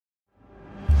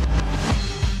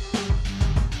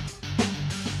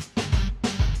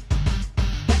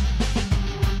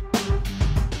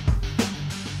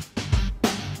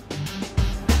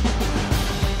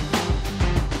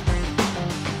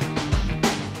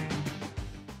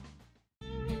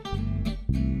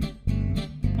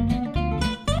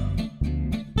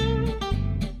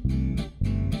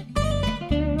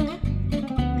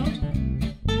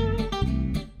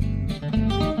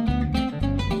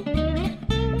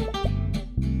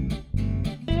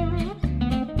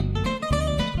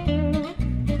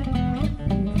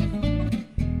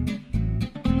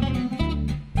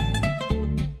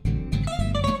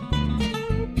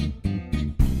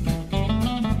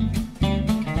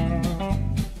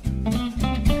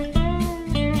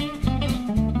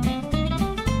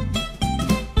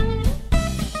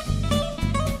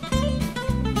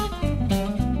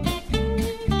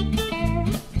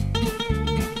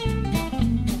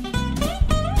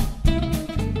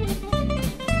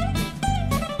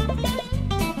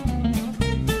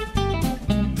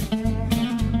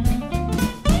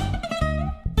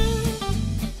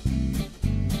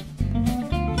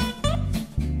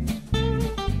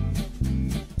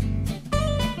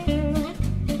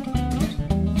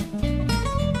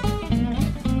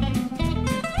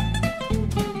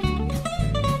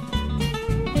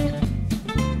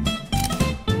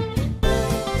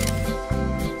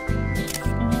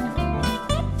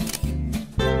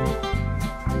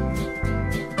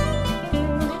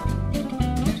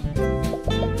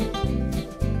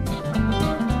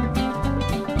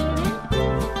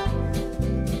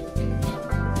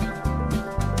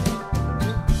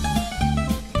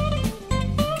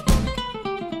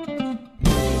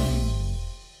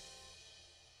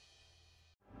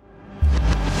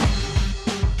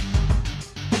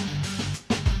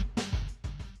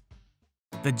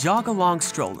The Jog-Along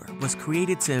stroller was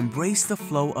created to embrace the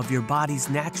flow of your body's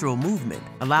natural movement,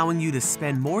 allowing you to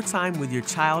spend more time with your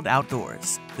child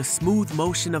outdoors. The smooth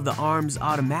motion of the arms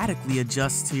automatically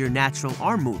adjusts to your natural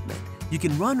arm movement. You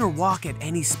can run or walk at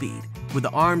any speed. With the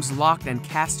arms locked and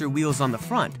caster wheels on the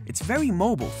front, it's very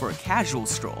mobile for a casual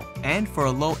stroll. And for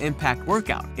a low-impact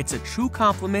workout, it's a true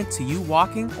complement to you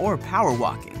walking or power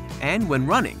walking. And when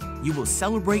running, you will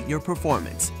celebrate your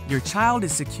performance. Your child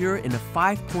is secure in a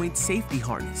 5-point safety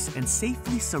harness and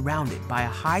safely surrounded by a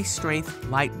high-strength,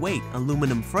 lightweight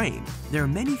aluminum frame. There are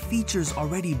many features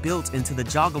already built into the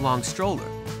Jog-Along stroller.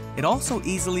 It also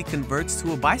easily converts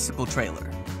to a bicycle trailer.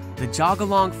 The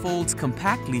Jog-Along folds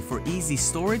compactly for easy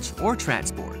storage or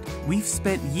transport. We've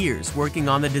spent years working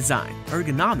on the design,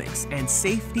 ergonomics, and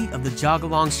safety of the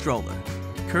Jog-Along stroller.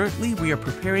 Currently, we are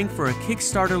preparing for a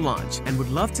Kickstarter launch and would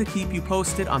love to keep you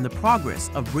posted on the progress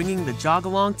of bringing the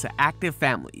Jog-Along to active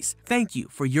families. Thank you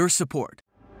for your support.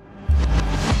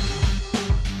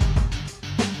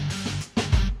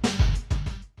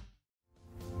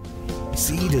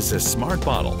 Seed is a smart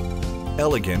bottle,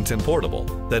 elegant and portable,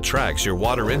 that tracks your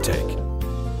water intake.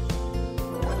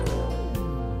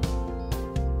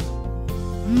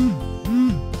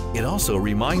 It also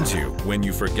reminds you when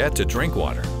you forget to drink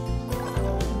water.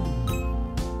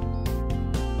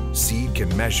 Seed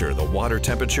can measure the water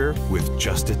temperature with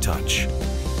just a touch.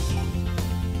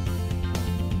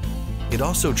 It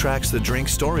also tracks the drink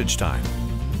storage time.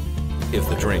 If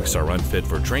the drinks are unfit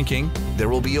for drinking, there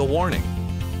will be a warning.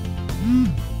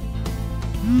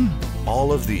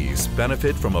 All of these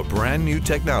benefit from a brand new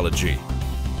technology.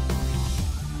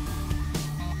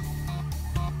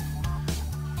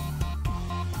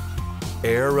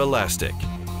 Air Elastic,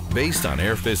 based on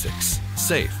air physics,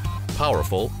 safe,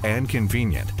 powerful, and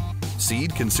convenient.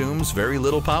 Seed consumes very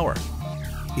little power.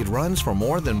 It runs for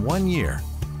more than 1 year.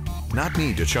 Not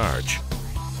need to charge.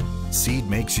 Seed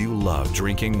makes you love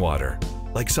drinking water,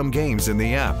 like some games in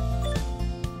the app.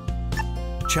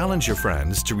 Challenge your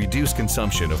friends to reduce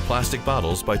consumption of plastic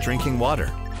bottles by drinking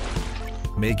water.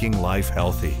 Making life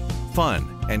healthy,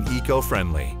 fun, and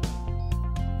eco-friendly.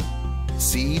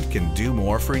 Seed can do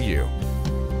more for you.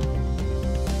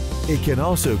 It can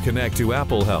also connect to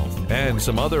Apple Health and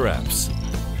some other apps.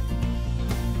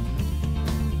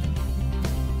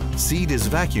 Seed is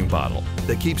vacuum bottle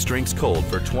that keeps drinks cold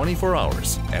for 24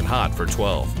 hours and hot for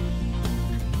 12.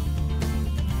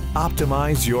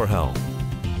 Optimize your health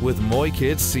with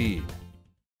MoiKids Seed.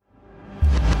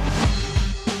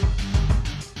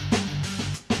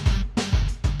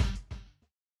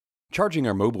 Charging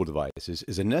our mobile devices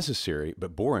is a necessary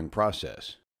but boring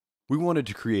process. We wanted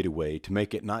to create a way to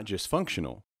make it not just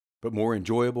functional, but more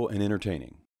enjoyable and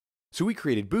entertaining. So we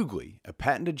created Boogly, a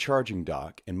patented charging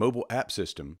dock and mobile app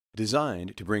system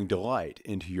designed to bring delight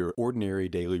into your ordinary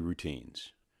daily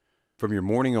routines. From your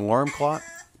morning alarm clock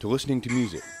to listening to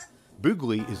music,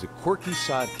 Boogly is a quirky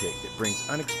sidekick that brings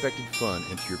unexpected fun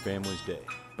into your family's day.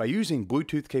 By using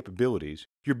Bluetooth capabilities,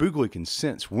 your Boogly can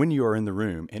sense when you are in the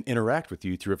room and interact with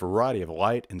you through a variety of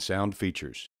light and sound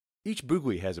features. Each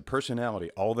Boogly has a personality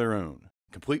all their own,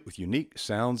 complete with unique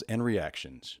sounds and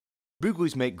reactions.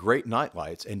 Booglies make great night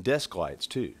lights and desk lights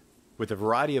too. With a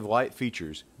variety of light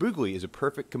features, Boogly is a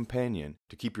perfect companion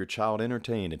to keep your child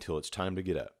entertained until it's time to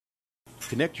get up.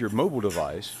 Connect your mobile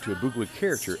device to a Boogly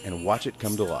character and watch it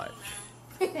come to life.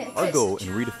 Our goal in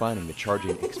redefining the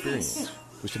charging experience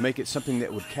was to make it something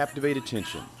that would captivate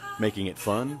attention, making it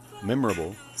fun,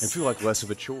 memorable, and feel like less of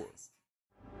a chore.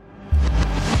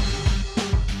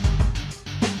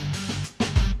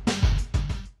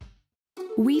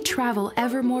 We travel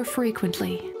ever more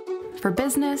frequently, for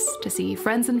business, to see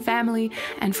friends and family,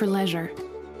 and for leisure.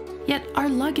 Yet our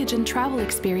luggage and travel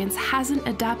experience hasn't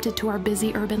adapted to our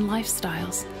busy urban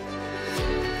lifestyles.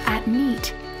 At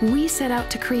Neat, we set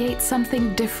out to create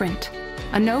something different,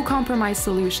 a no-compromise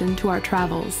solution to our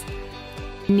travels.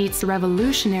 Neat's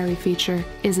revolutionary feature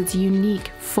is its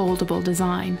unique foldable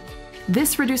design.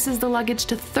 This reduces the luggage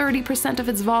to 30% of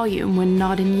its volume when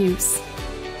not in use.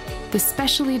 The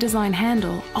specially designed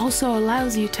handle also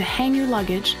allows you to hang your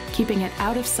luggage, keeping it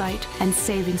out of sight and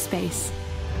saving space.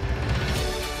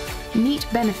 Neat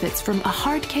benefits from a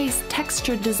hard case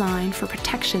textured design for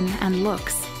protection and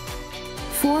looks.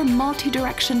 4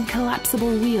 multi-direction collapsible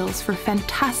wheels for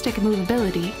fantastic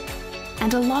movability,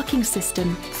 and a locking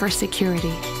system for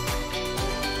security.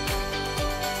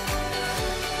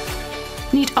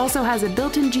 Neat also has a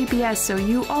built-in GPS so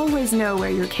you always know where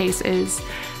your case is,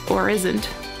 or isn't,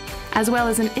 as well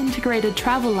as an integrated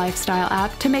travel lifestyle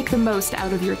app to make the most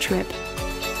out of your trip.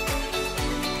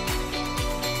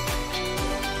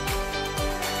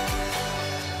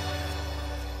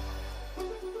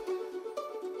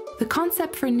 The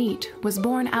concept for Neat was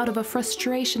born out of a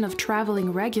frustration of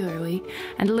traveling regularly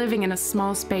and living in a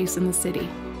small space in the city.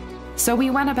 So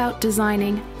we went about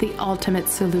designing the ultimate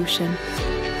solution.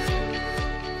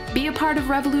 Be a part of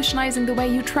revolutionizing the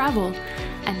way you travel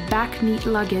and back Neat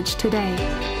luggage today.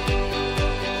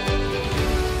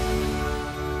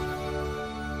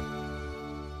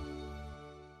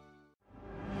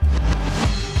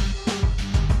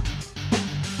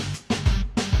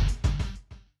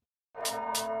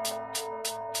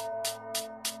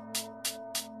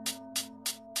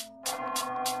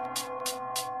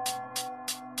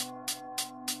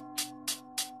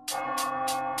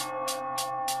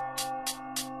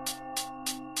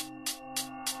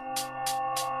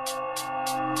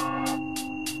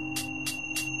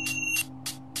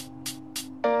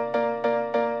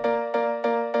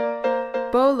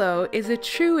 Bolo is a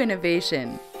true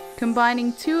innovation,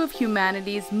 combining two of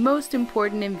humanity's most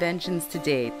important inventions to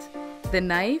date, the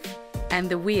knife and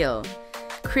the wheel,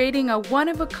 creating a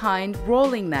one-of-a-kind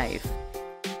rolling knife,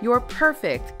 your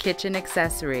perfect kitchen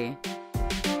accessory.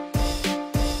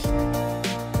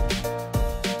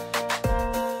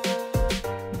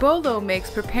 Bolo makes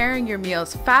preparing your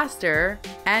meals faster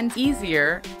and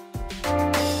easier.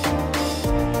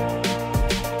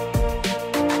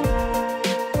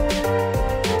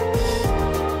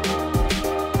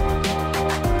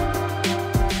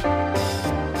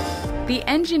 The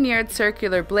engineered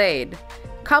circular blade,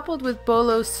 coupled with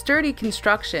Bolo's sturdy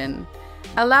construction,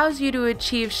 allows you to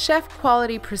achieve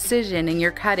chef-quality precision in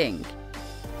your cutting.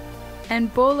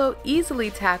 And Bolo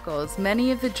easily tackles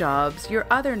many of the jobs your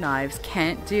other knives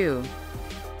can't do.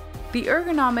 The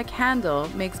ergonomic handle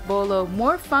makes Bolo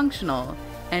more functional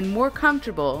and more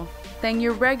comfortable than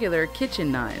your regular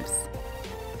kitchen knives.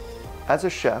 As a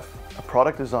chef, a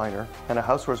product designer, and a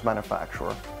housewares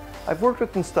manufacturer, I've worked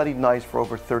with and studied knives for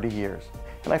over 30 years,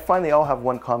 and I find they all have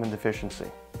one common deficiency.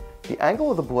 The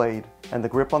angle of the blade and the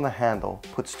grip on the handle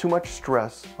puts too much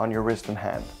stress on your wrist and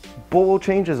hand. Bolo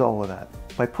changes all of that.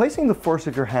 By placing the force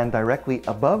of your hand directly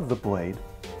above the blade,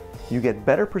 you get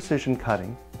better precision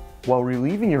cutting while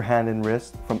relieving your hand and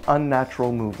wrist from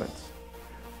unnatural movements.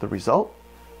 The result?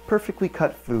 Perfectly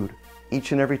cut food,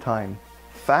 each and every time,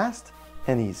 fast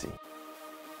and easy.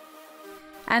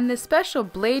 And the special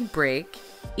blade break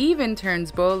even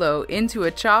turns Bolo into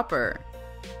a chopper.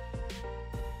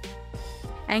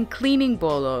 And cleaning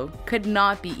Bolo could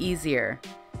not be easier.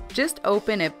 Just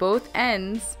open at both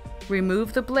ends,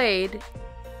 remove the blade,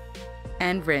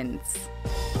 and rinse.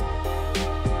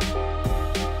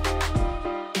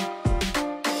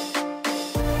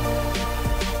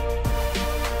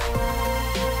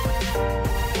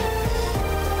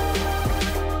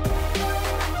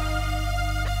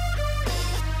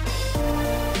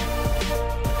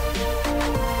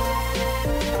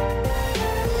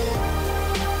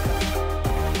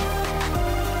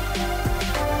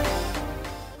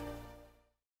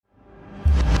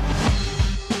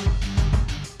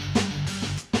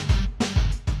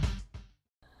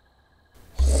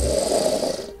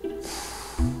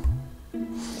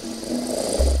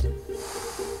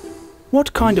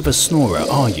 What kind of a snorer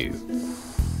are you?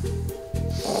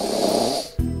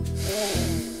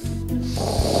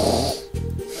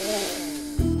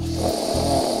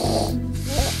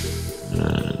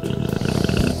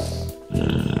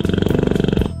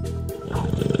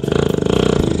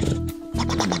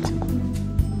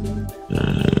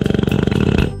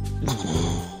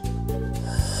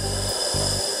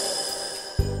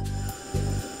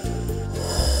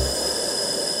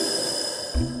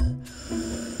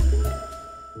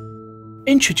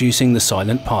 Introducing the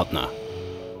Silent Partner.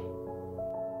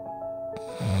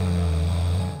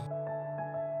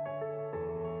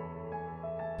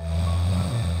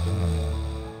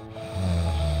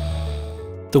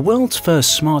 The world's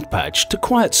first smart patch to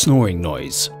quiet snoring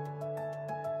noise.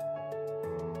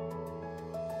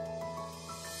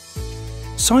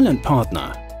 Silent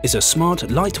Partner is a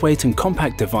smart, lightweight and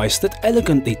compact device that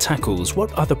elegantly tackles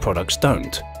what other products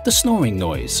don't, the snoring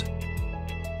noise.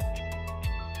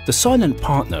 The Silent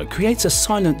Partner creates a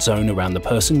silent zone around the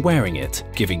person wearing it,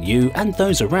 giving you and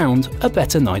those around a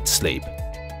better night's sleep.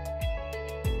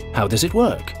 How does it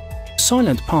work?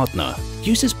 Silent Partner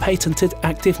uses patented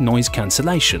active noise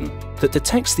cancellation that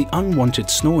detects the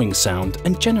unwanted snoring sound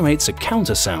and generates a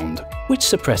counter sound, which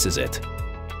suppresses it.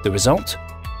 The result?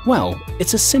 Well,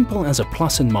 it's as simple as a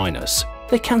plus and minus.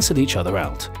 They cancel each other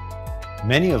out.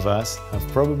 Many of us have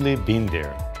probably been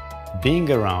there.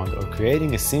 Being around or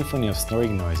creating a symphony of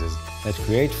snoring noises that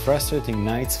create frustrating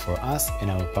nights for us and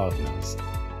our partners.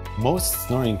 Most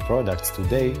snoring products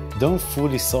today don't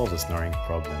fully solve the snoring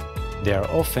problem. They are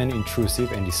often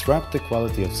intrusive and disrupt the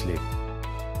quality of sleep.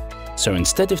 So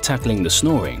instead of tackling the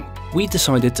snoring, we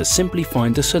decided to simply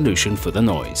find a solution for the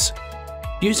noise.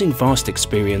 Using vast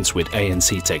experience with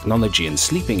ANC technology and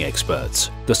sleeping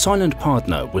experts, the Silent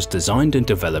Partner was designed and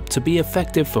developed to be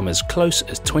effective from as close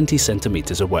as 20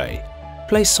 centimeters away.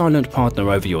 Place Silent Partner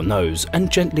over your nose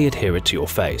and gently adhere it to your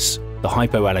face. The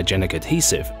hypoallergenic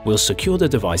adhesive will secure the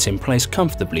device in place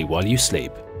comfortably while you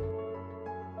sleep.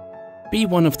 Be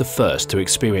one of the first to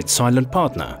experience Silent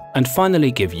Partner and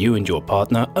finally give you and your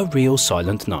partner a real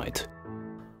silent night.